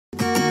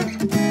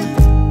Hey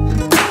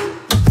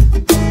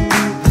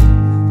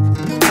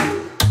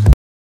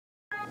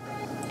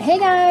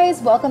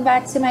guys, welcome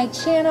back to my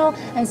channel.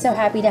 I'm so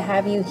happy to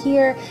have you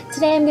here.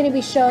 Today I'm going to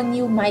be showing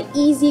you my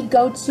easy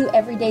go-to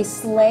everyday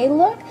sleigh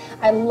look.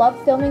 I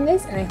love filming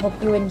this and I hope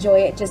you enjoy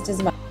it just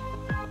as much.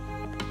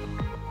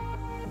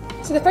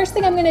 So the first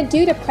thing I'm going to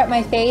do to prep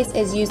my face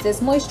is use this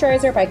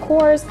moisturizer by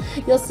Kors.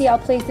 You'll see I'll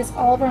place this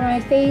all over my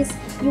face.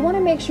 You want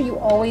to make sure you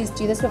always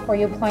do this before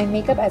you apply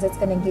makeup, as it's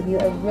going to give you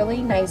a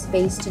really nice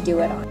base to do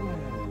it on.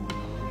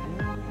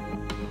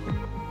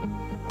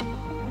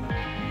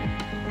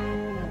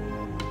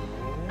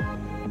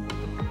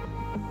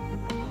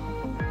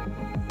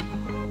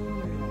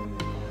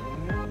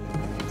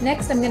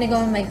 Next, I'm going to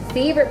go in my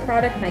favorite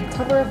product, my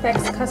Cover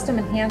FX Custom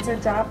Enhancer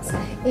Drops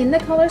in the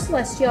color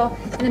Celestial,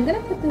 and I'm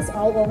going to put this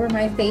all over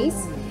my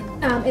face.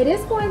 It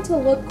is going to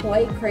look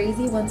quite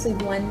crazy once we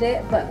blend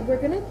it, but we're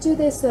going to do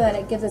this so that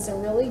it gives us a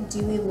really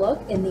dewy look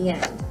in the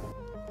end.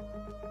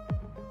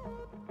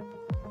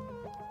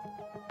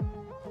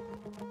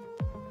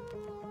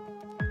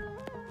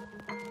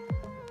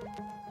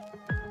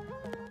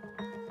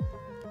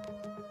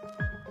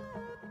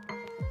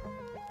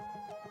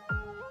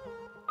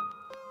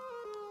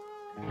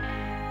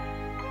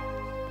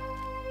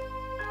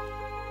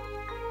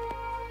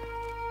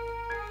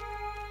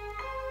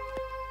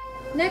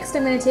 Next,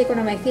 I'm going to take one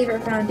of my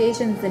favorite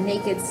foundations, the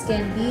Naked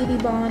Skin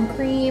Beauty Balm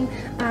Cream.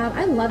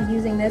 I love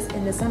using this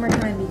in the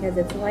summertime because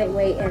it's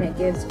lightweight and it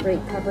gives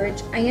great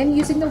coverage. I am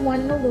using the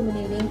one in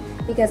Illuminating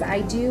because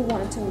I do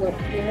want to look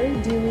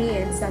very dewy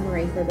and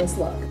summery for this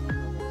look.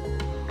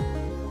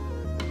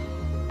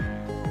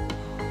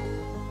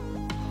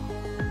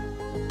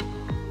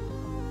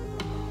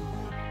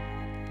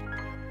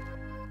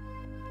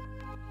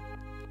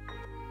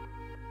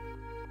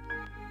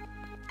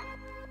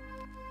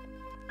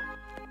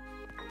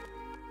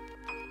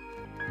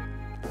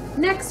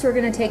 Next, we're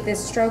going to take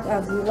this stroke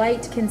of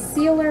light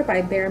concealer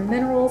by Bare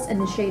Minerals in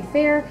the shade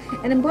Fair,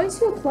 and I'm going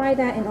to apply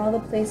that in all the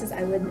places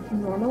I would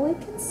normally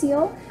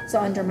conceal, so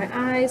under my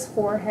eyes,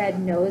 forehead,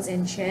 nose,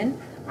 and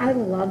chin. I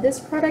love this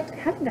product. I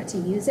haven't got to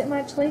use it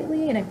much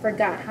lately, and I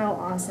forgot how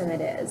awesome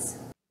it is.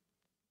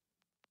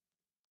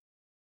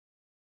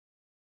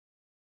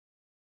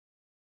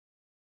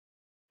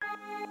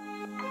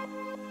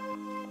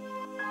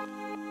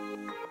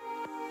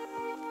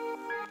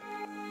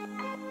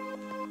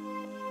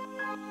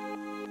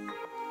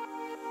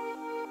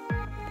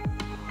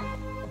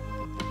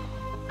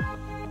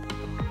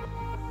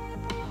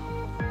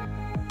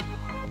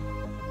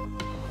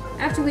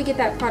 After we get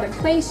that product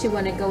placed, you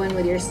want to go in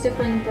with your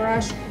stippling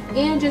brush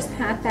and just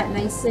pat that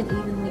nice and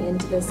evenly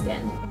into the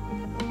skin.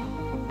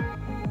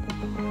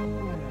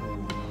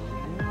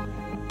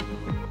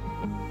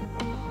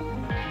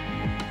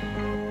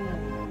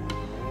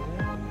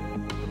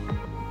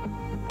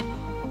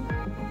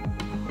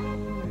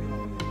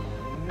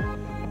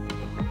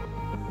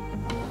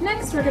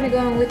 Next, we're going to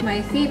go in with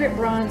my favorite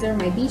bronzer,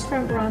 my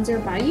Beachfront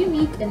Bronzer by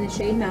Unique in the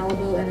shade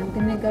Malibu, and I'm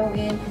going to go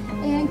in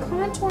and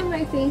contour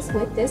my face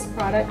with this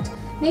product.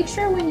 Make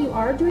sure when you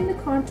are doing the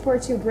contour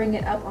to bring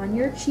it up on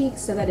your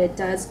cheeks so that it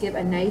does give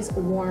a nice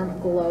warm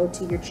glow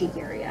to your cheek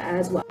area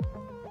as well.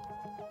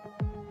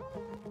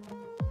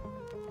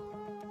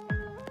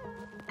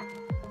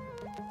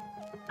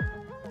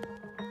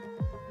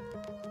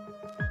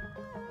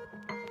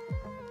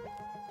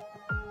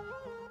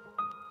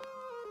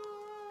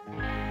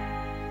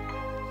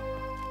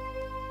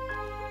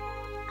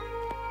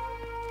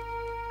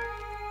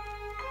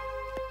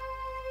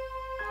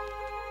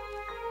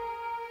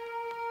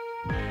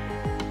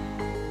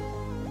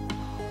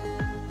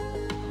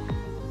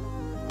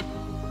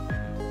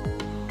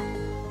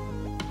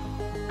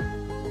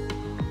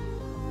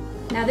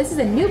 Now this is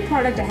a new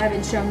product I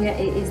haven't shown yet.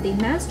 It is the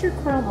Master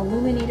Chrome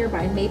Illuminator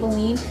by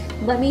Maybelline.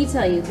 Let me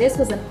tell you, this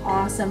was an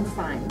awesome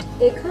find.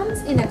 It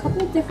comes in a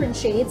couple of different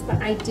shades,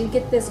 but I did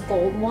get this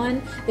gold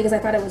one because I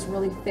thought it was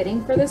really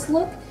fitting for this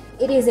look.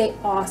 It is an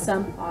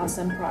awesome,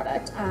 awesome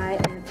product. I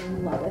am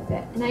in love with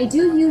it. And I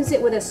do use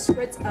it with a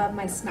spritz of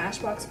my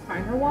Smashbox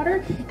primer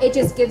water. It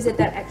just gives it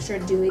that extra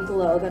dewy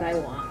glow that I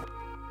want.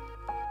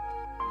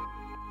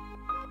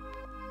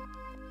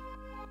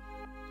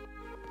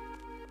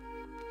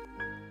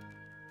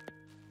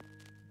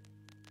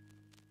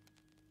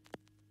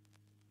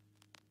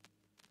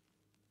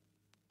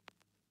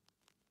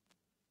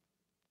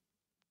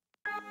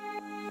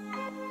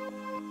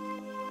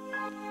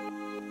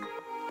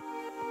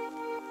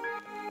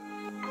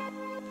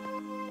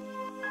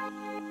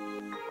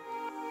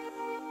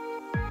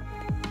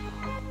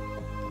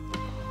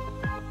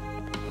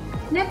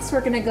 Next, we're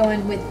going to go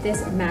in with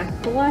this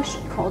MAC blush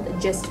called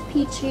Just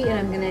Peachy, and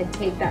I'm going to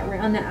take that right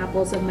on the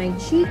apples of my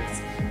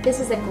cheeks. This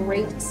is a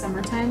great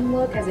summertime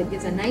look as it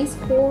gives a nice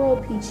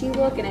coral peachy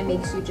look, and it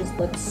makes you just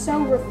look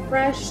so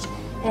refreshed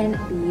and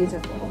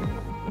beautiful.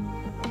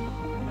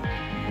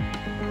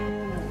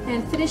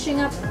 And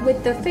finishing up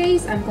with the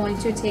face, I'm going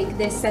to take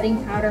this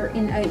setting powder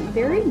in a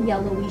very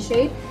yellowy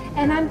shade,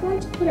 and I'm going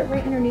to put it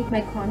right underneath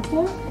my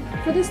contour.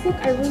 For this look,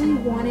 I really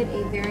wanted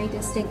a very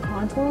distinct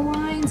contour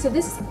line, so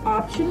this is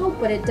optional,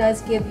 but it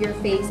does give your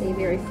face a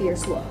very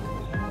fierce look.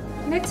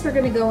 Next, we're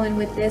going to go in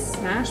with this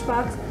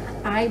Smashbox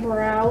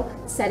eyebrow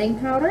setting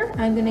powder.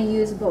 I'm going to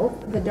use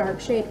both the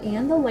dark shade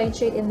and the light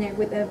shade in there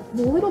with a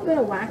little bit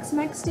of wax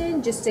mixed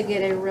in just to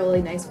get a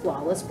really nice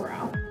flawless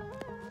brow.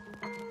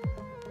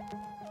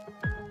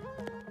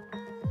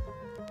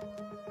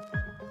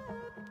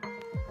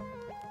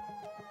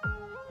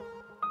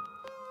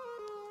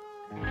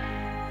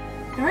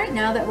 Alright,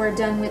 now that we're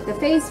done with the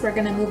face, we're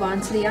going to move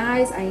on to the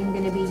eyes. I am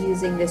going to be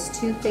using this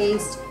Too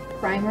Faced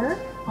primer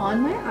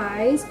on my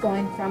eyes,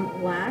 going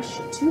from lash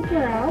to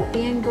brow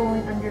and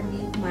going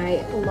underneath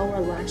my lower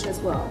lash as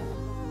well.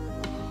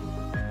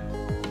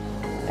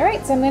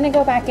 Alright, so I'm going to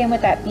go back in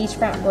with that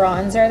beachfront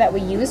bronzer that we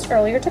used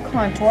earlier to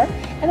contour,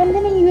 and I'm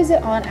going to use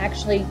it on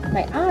actually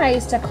my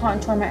eyes to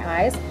contour my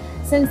eyes.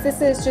 Since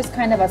this is just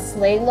kind of a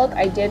sleigh look,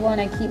 I did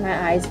want to keep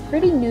my eyes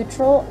pretty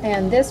neutral,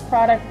 and this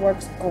product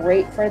works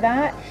great for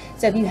that.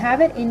 So if you have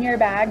it in your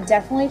bag,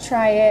 definitely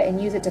try it and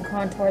use it to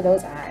contour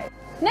those eyes.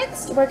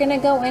 Next, we're going to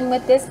go in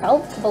with this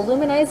e.l.f.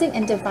 Volumizing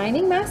and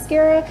Defining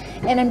Mascara,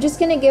 and I'm just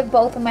going to give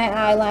both of my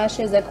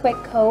eyelashes a quick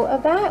coat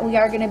of that. We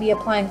are going to be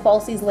applying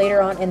falsies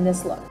later on in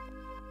this look.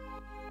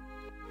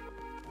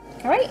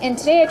 Alright, and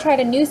today I tried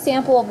a new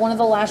sample of one of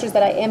the lashes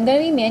that I am going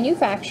to be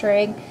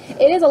manufacturing.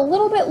 It is a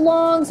little bit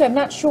long, so I'm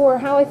not sure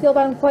how I feel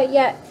about them quite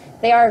yet.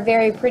 They are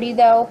very pretty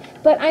though,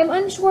 but I'm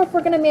unsure if we're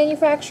going to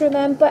manufacture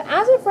them, but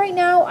as of right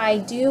now, I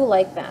do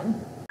like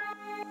them.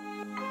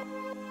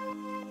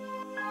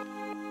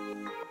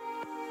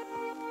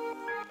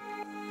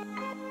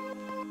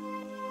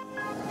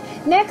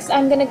 Next,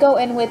 I'm going to go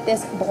in with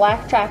this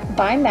Black Track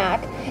by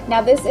MAC.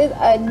 Now this is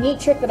a neat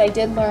trick that I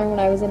did learn when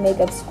I was in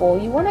makeup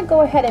school. You want to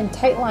go ahead and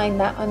tight line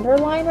that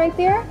underline right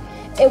there.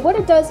 And what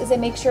it does is it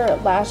makes your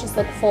lashes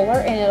look fuller,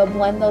 and it'll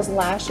blend those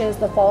lashes,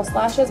 the false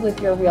lashes, with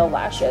your real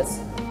lashes.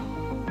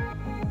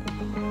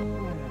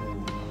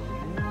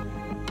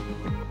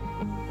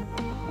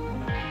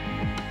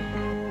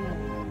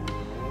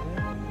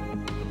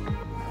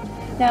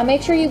 Now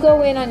make sure you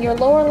go in on your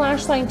lower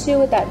lash line too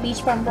with that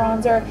beachfront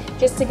bronzer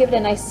just to give it a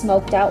nice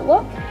smoked out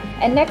look.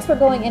 And next we're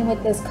going in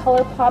with this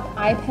ColourPop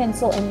eye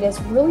pencil in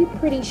this really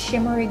pretty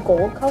shimmery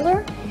gold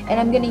color. And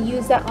I'm going to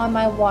use that on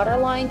my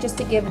waterline just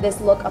to give this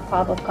look a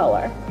pop of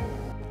color.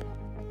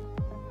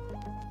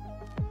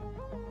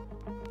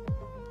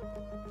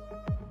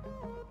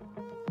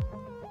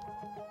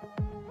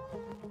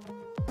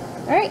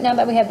 Alright, now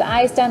that we have the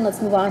eyes done,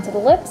 let's move on to the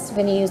lips. I'm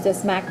going to use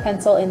this MAC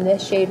pencil in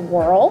this shade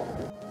Whirl.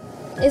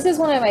 This is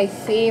one of my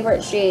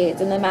favorite shades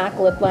in the MAC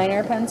lip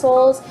liner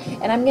pencils,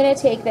 and I'm going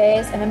to take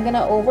this and I'm going to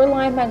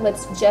overline my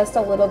lips just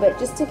a little bit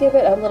just to give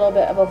it a little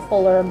bit of a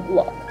fuller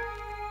look.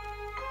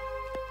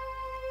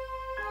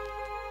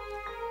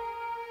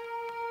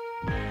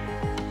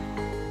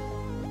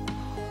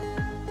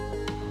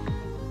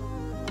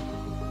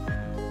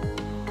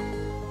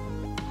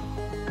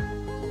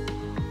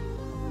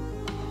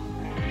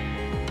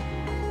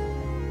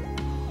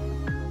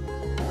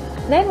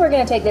 Then we're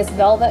going to take this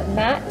Velvet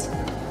Matte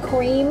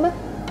Cream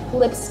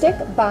lipstick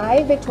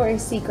by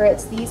Victoria's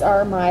Secret. These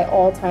are my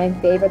all-time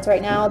favorites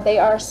right now. They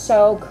are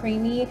so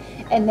creamy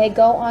and they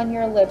go on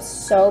your lips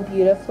so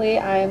beautifully.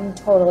 I'm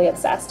totally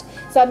obsessed.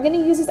 So I'm going to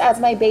use this as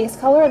my base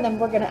color, and then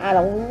we're going to add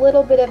a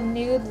little bit of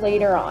nude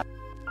later on.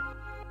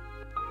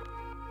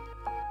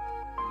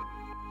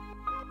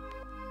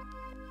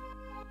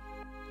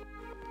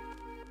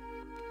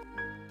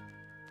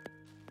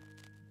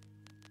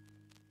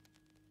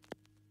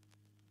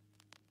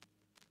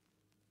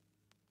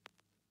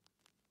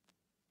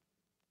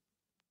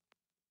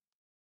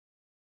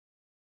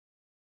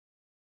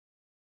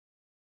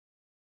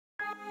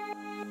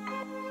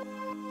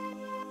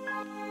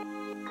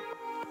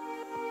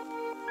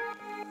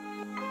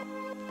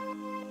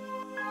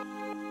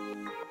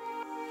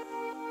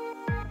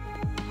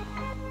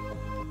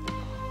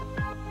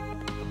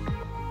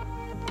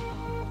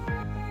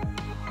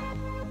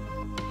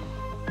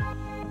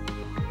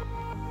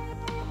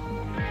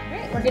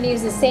 We're going to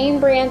use the same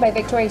brand by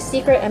Victoria's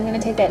Secret. I'm going to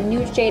take that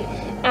nude shade,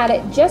 add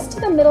it just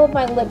to the middle of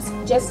my lips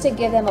just to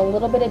give them a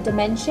little bit of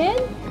dimension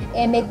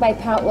and make my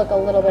pout look a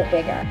little bit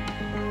bigger.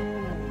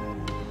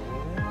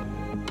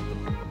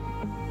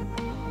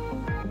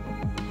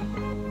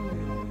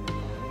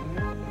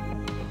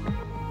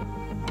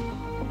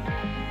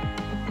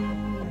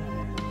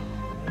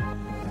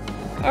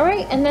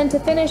 Alright, and then to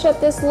finish up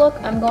this look,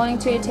 I'm going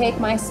to take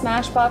my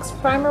Smashbox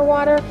primer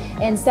water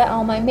and set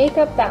all my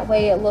makeup. That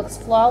way it looks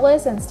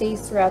flawless and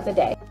stays throughout the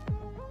day.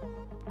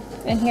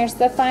 And here's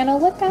the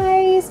final look,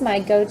 guys, my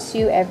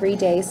go-to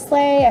everyday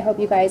sleigh. I hope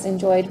you guys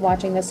enjoyed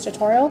watching this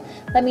tutorial.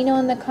 Let me know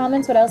in the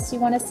comments what else you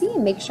want to see,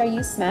 and make sure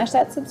you smash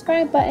that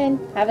subscribe button.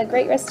 Have a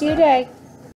great rest of your day.